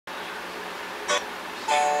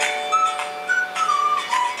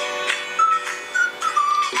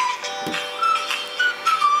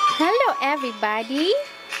everybody.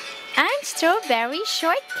 I'm Strawberry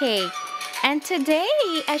Shortcake, and today,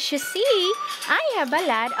 as you see, I have a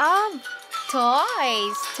lot of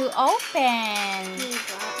toys to open.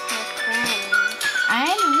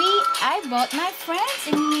 I brought my friends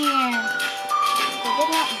in here. We did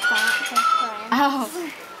not bought her friends. Oh.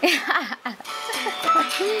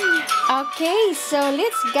 Okay, so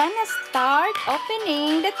let's gonna start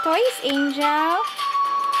opening the toys, Angel.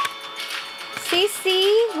 Sissy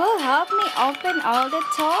will help me open all the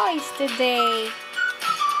toys today.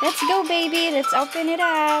 Let's go, baby. Let's open it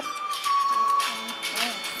up.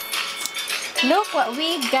 Look what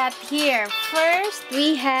we got here. First,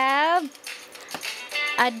 we have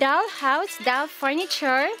a dollhouse, doll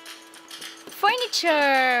furniture.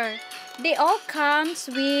 They all comes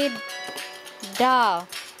with doll.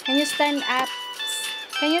 Can you stand up?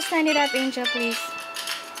 Can you stand it up, Angel, please?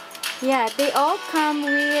 Yeah, they all come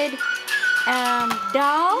with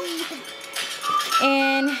doll,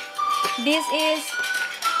 and this is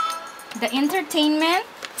the entertainment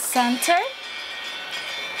center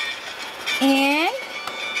and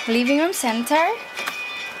living room center,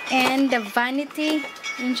 and the vanity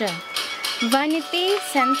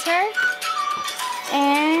center,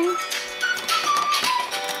 and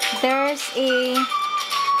there's a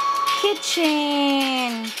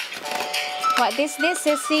kitchen. What is this,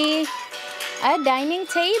 Sissy? A dining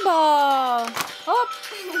table. Oh,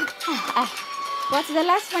 what's the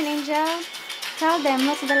last one, Angel? Tell them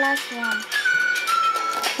what's the last one.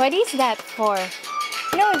 What is that for?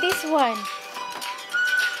 No, this one.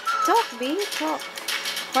 Talk, baby, talk.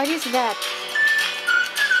 What is that?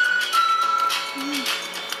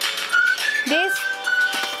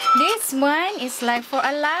 This one is like for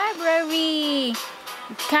a library.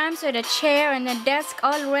 It comes with a chair and a desk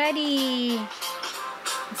already.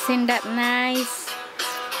 Isn't that nice?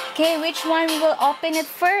 Okay, which one we will open it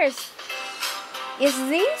first? Is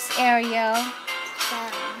this Ariel?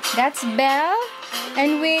 That's Belle.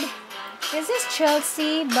 And with, this is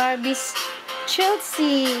Chelsea, Barbie's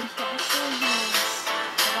Chelsea.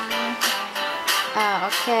 Ah,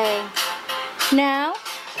 okay. Now,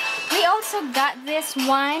 we also got this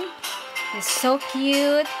one. It's so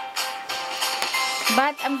cute.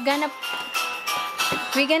 But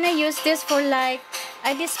we're gonna use this for like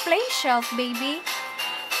a display shelf, baby.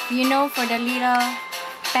 You know, for the little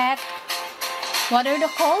pet. What are they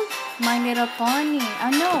called? My Little Pony. Oh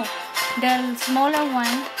no, the smaller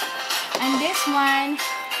one. And this one,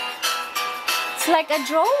 it's like a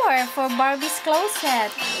drawer for Barbie's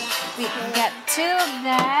closet. We got two of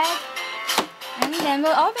that. And then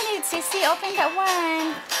we'll open it. Sissy, open that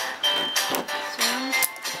one.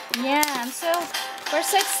 Yeah, we're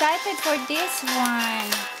so excited for this one.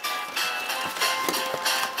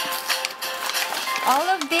 All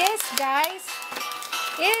of this, guys,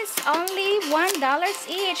 is only $1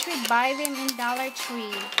 each. We buy them in Dollar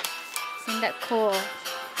Tree. Isn't that cool?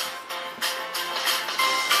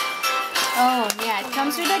 Oh yeah, it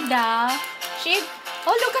comes with a doll.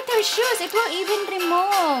 Oh, look at her shoes. It will even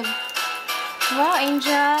remove. Wow,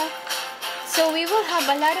 Angel. So we will have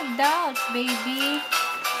a lot of dolls, baby.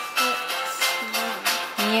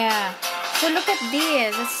 Yeah. So look at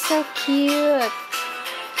this. It's so cute.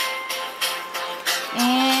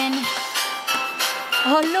 And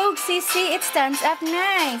oh, look, Sissy, it stands up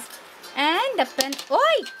nice. And the pen.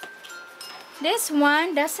 Oi! This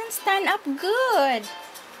one doesn't stand up good.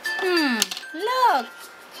 Look.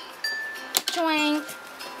 Twink.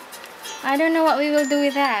 I don't know what we will do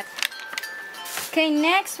with that. Okay,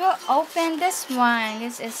 next we'll open this one.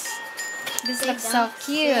 This looks so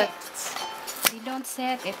cute. They don't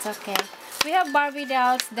sit. It's okay. We have Barbie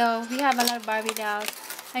dolls, though. We have a lot of Barbie dolls.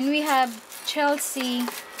 And we have Chelsea.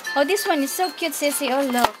 Oh, this one is so cute, Sissy. Oh,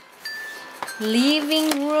 look.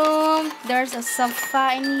 Living room. There's a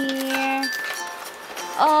sofa in here.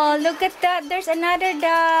 Oh, look at that. There's another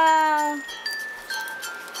doll.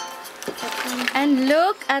 And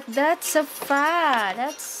look at that sofa.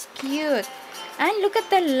 That's cute. And look at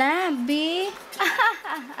the lamp, B.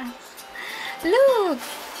 Look.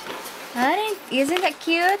 Isn't that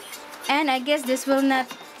cute? And I guess this will not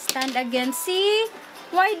stand again. See?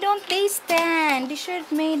 Why don't they stand? They should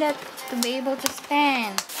have made that to be able to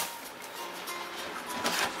stand.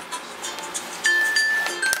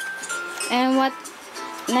 And what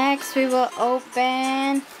next we will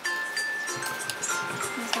open?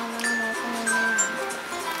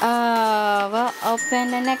 We'll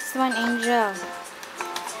open the next one, Angel.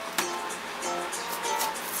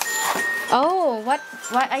 Oh, what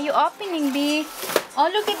are you opening, B? Oh,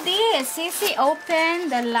 look at this. Sissy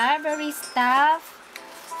opened the library stuff.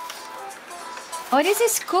 Oh, this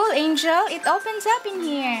is cool, Angel. It opens up in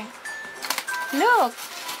here. Look,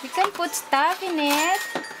 we can put stuff in it.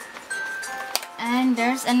 And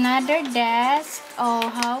there's another desk. Oh,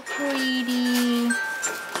 how pretty.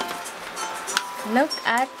 Look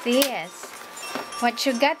at this. What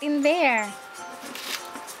you got in there?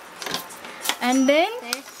 And then,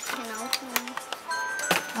 This can open.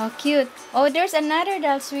 oh, cute. Oh, there's another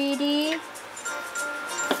doll, sweetie.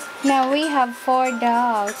 Now we have 4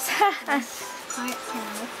 dolls. This part can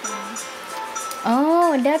open.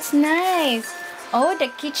 Oh, that's nice. Oh, the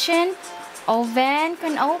kitchen oven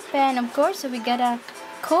can open. Of course, so we gotta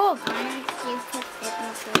cook. Why don't you put it in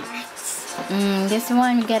the glass? This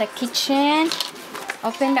one, we got a kitchen.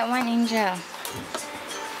 Open that one, Angel.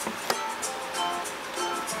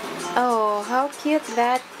 Oh, how cute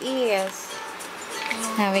that is.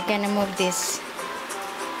 Now we're gonna move this.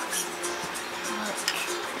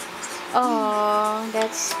 Oh,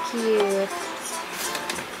 that's cute.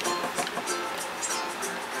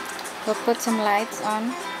 We'll put some lights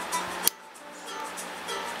on.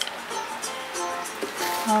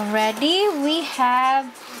 Already we have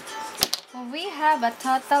a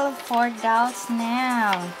total of 4 dolls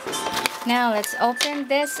now. Now let's open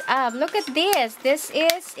this up. Look at this. This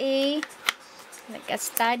is like a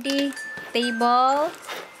study table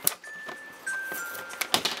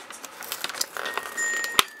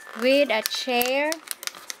with a chair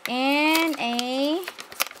and a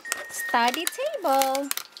study table.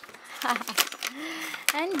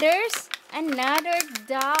 And there's another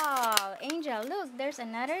doll. Angel, look, there's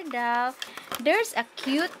another doll. There's a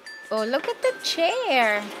cute, oh, look at the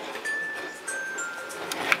chair.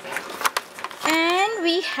 And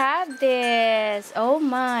we have this. Oh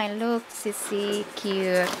my, look, Sissy,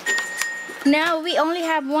 cute. Now we only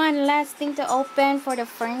have one last thing to open for the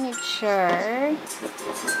furniture.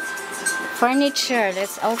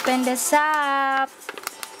 Let's open this up.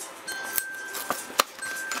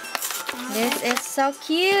 This is so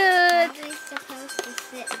cute. How are they supposed to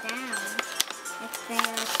sit down if they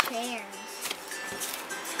are chairs?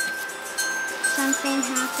 Something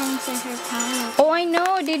happened to her pony. Oh, I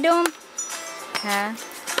know. They don't. Huh?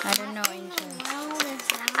 I don't know, Angel.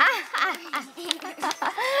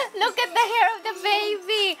 Look at the hair of the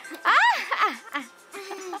baby.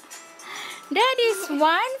 That is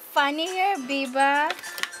one funny hair, Biba.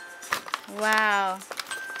 Wow.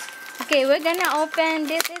 Okay, we're gonna open.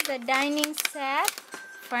 This is the dining set,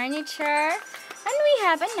 furniture, and we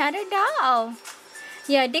have another doll.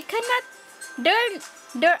 Yeah, they cannot.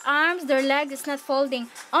 Their arms, their legs is not folding.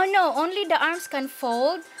 Oh no, only the arms can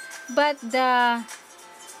fold, but the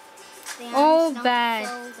oh bad.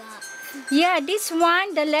 Yeah, this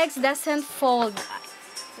one the legs doesn't fold.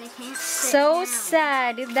 They can't sit So down.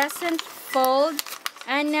 sad. It doesn't fold.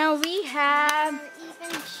 And now we have. Or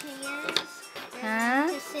even chairs. Huh?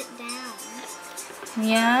 To sit down.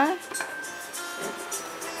 Yeah.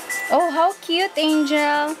 Oh, how cute,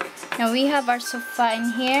 Angel. Now we have our sofa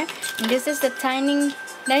in here. And this is the dining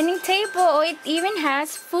table. Oh, it even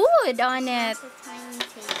has food on it. It's a tiny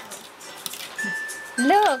table.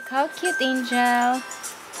 Look, how cute, Angel.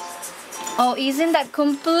 Oh, isn't that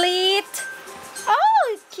complete?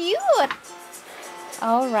 Oh, cute.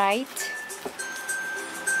 All right.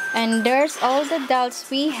 And there's all the dolls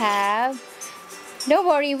we have. Don't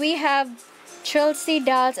worry, we have Chelsea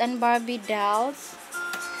dolls and Barbie dolls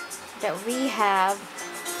that we have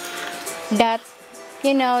that,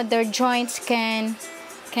 you know, their joints can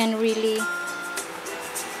really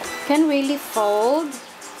fold.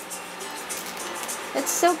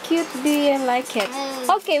 It's so cute, B. I like it.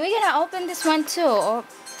 Okay, we're gonna open this one too. Oh,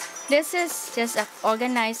 this is just an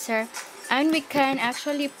organizer, and we can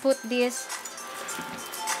actually put this.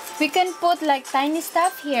 We can put like tiny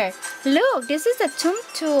stuff here. Look, this is a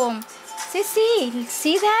tum-tum.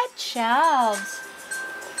 See that? Shelves.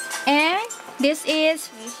 And this is...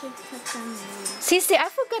 We should put them in. Sissy, I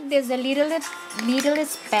forgot there's a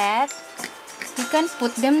littlest pet. You can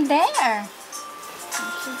put them there. We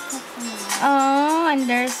should put them in. Oh, and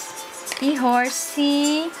there's the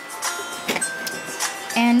horsey.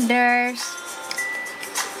 And there's...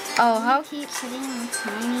 Oh, how... Keep putting the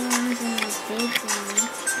tiny ones and the big ones.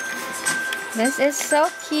 This is so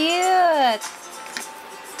cute.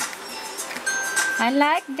 I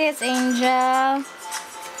like this, Angel.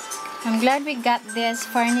 I'm glad we got this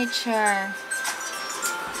furniture.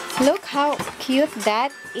 Look how cute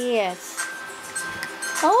that is.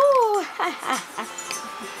 Oh,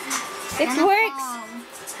 it works.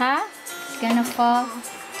 Huh? It's gonna fall.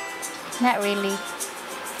 Not really.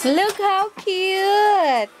 Look how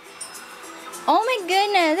cute. Oh my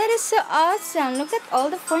goodness, that is so awesome. Look at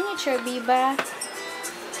all the furniture, Biba.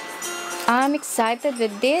 I'm excited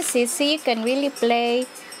with this. You see, you can really play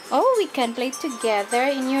Oh, we can play together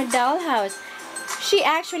in your dollhouse. She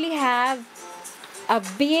actually have a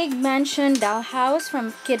big mansion dollhouse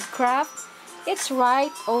from Kidcraft. It's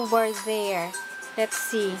right over there. Let's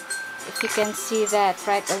see if you can see that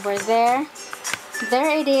right over there.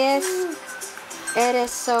 There it is. It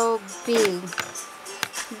is so big.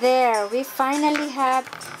 There, we finally have,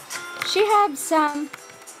 she have some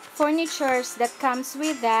furnitures that comes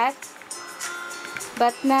with that,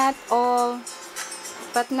 but not all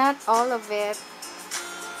of it.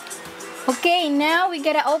 Okay, now we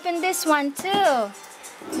gotta open this one too.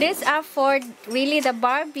 These are for really the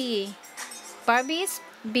Barbie. Barbie is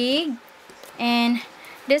big, and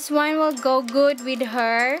this one will go good with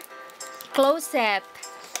her closet.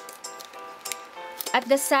 At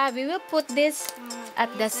the side, we will put this at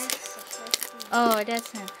the. Oh,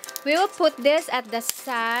 that's not. We will put this at the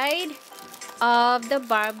side of the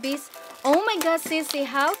Barbies. Oh my God, Sissy,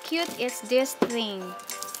 how cute is this thing?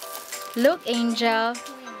 Look, Angel.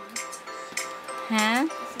 Huh?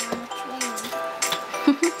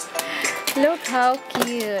 Look how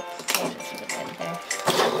cute. Okay, let's put that there.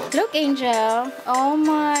 Look, Angel. Oh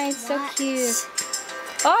my, it's so cute.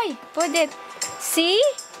 Oi, put it. See?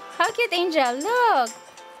 How cute, Angel. Look.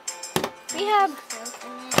 We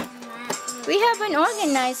have an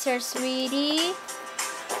organizer, sweetie.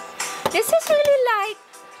 This is really like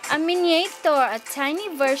a miniature, a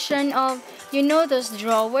tiny version of, you know, those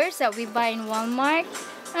drawers that we buy in Walmart.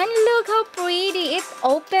 And look how pretty. It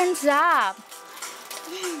opens up.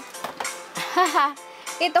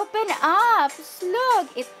 It opened up. Look,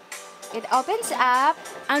 it opens up,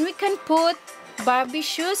 and we can put Barbie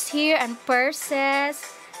shoes here and purses,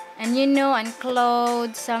 and you know, and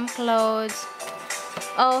clothes, some clothes.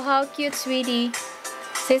 Oh, how cute, sweetie.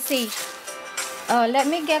 Sissy. Oh, let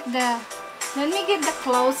me get the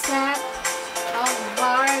closet of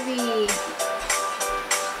Barbie.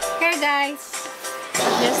 Here, guys.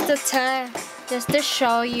 Just to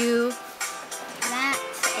show you.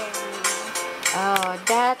 Oh,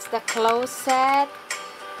 that's the closet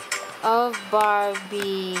of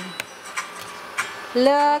Barbie.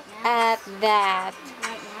 Look at that.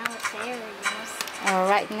 Right now it's Ariel's. Oh,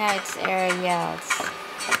 right now it's Ariel's.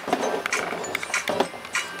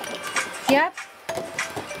 Yep.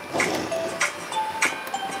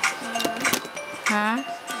 Huh?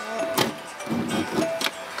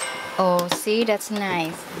 Oh, see, that's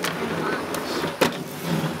nice.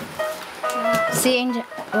 See, Angel,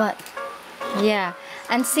 what? Yeah,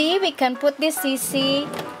 and see, we can put this CC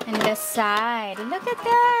in the side. Look at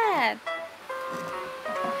that.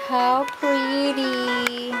 How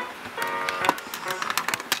pretty.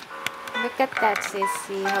 Look at that,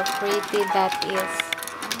 Sissy. How pretty that is.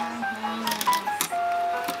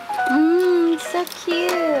 So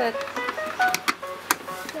cute.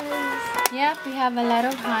 Yep, we have a lot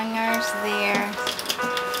of hangers there.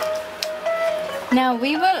 Now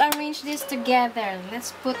we will arrange this together.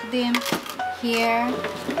 Let's put them here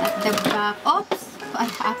at the back. Oops, what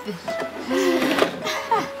happened?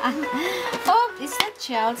 Oh, is that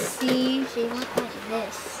Chelsea? She looks like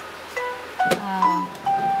this. Oh.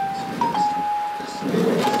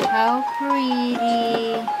 How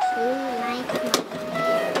pretty. Ooh, nice.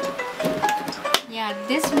 Yeah,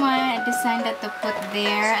 this one I decided to put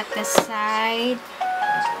there at the side.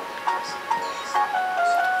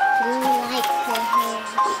 Ooh, like her hair.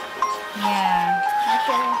 Yeah. Look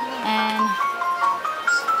at her hair. And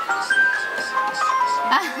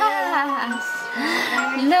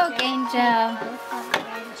look, Angel.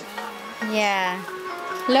 Yeah.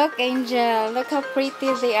 Look, Angel. Look how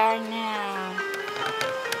pretty they are now.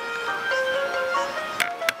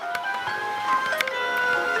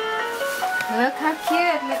 Look how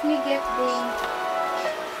cute. Let me get the...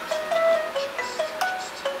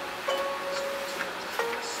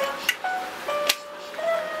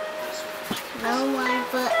 No more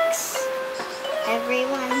books.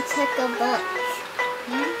 Everyone took a book.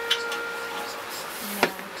 Yeah.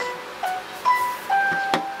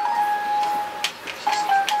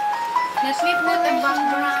 Let me put the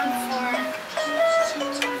background for...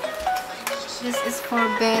 This is for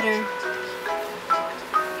better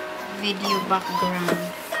video background.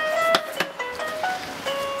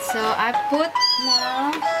 So I put now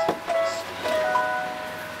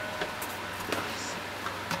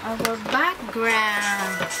our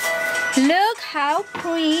background. Look how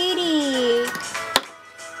pretty.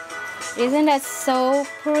 Isn't that so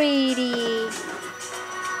pretty?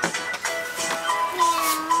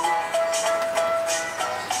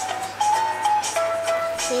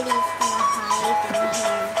 Kitty's gonna hide in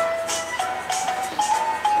here.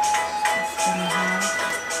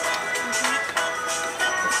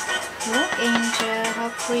 Look, Angel, how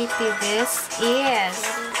pretty pretty this is.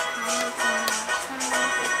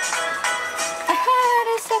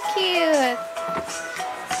 That's so cute.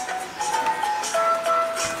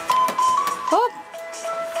 Oh,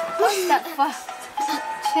 what's that for?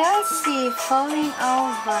 Chelsea falling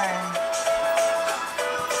over.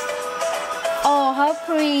 Oh, how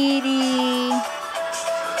pretty.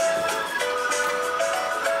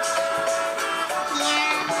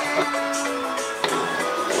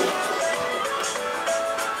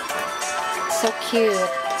 So cute.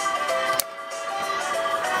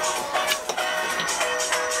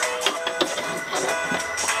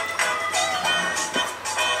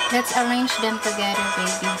 Let's arrange them together,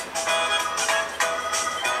 baby.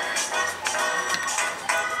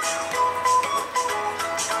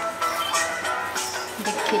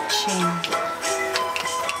 The kitchen.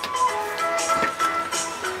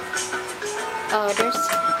 Oh, there's...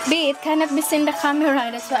 B, it cannot be seen in the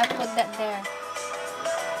camera. That's why I put that there.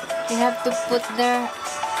 You have to put it there,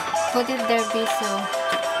 B, so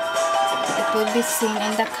it will be seen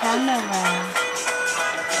in the camera.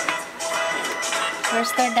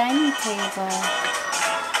 Where's the dining table?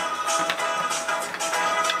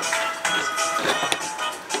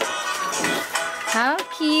 How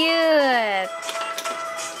cute!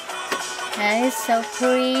 That is so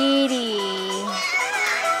pretty.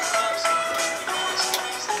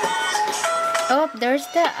 Oh, there's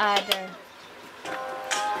the other.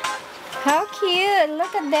 How cute!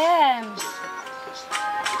 Look at them.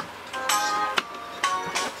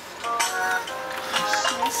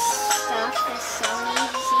 This stuff is so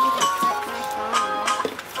easy to put my phone.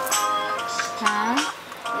 Huh?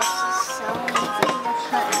 This is so easy to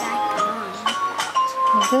put back on.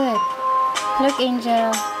 Good. Look,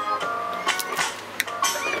 Angel.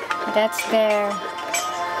 That's there.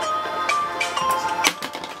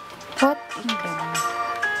 What in the...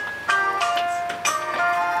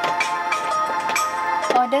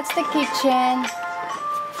 Oh, that's the kitchen.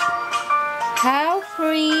 How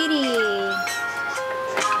pretty.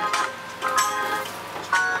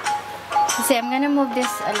 See, I'm gonna move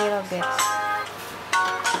this a little bit.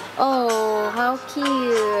 Oh, how cute.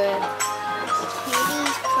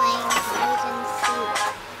 Katie's playing hide and seek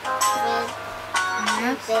with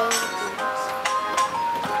her babies.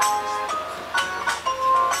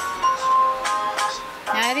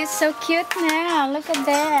 That is so cute now. Look at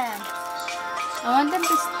them. I want them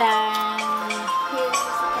to stand. Who's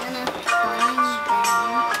gonna find them?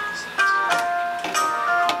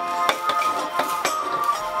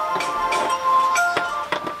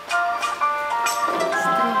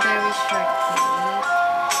 Strawberry shortcake.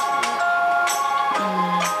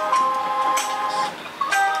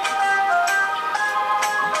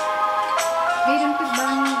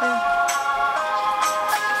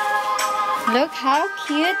 Look how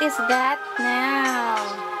cute is that now.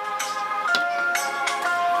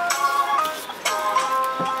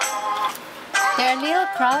 They're a little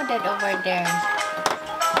crowded over there.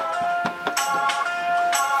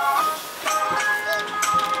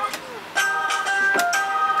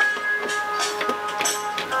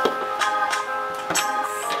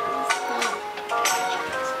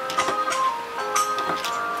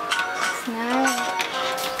 It's nice.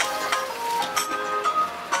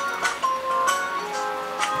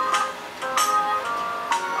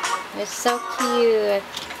 It's so cute.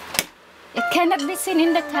 It cannot be seen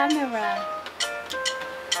in the camera.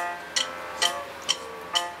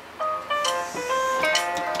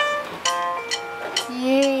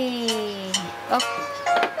 Yay! Oh,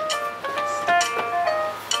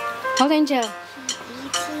 hold on, Joe. She's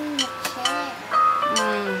eating the chair.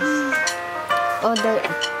 Oh, there.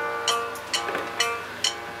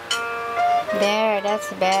 That's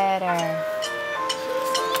better.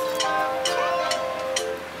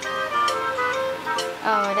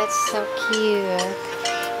 Oh, that's so cute.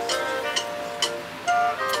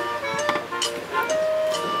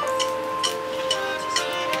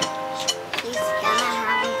 She's gonna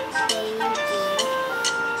have a baby.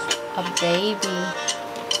 A baby.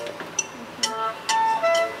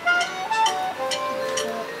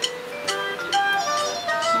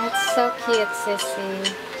 That's so cute, Sissy.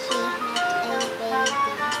 She had a baby.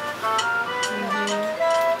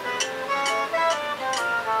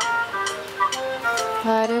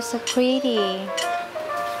 Oh, they're so pretty.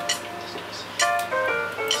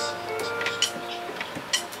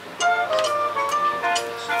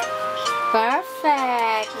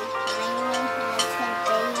 Perfect. She finally has a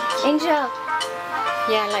baby. Angel.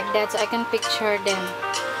 Yeah, like that, so I can picture them.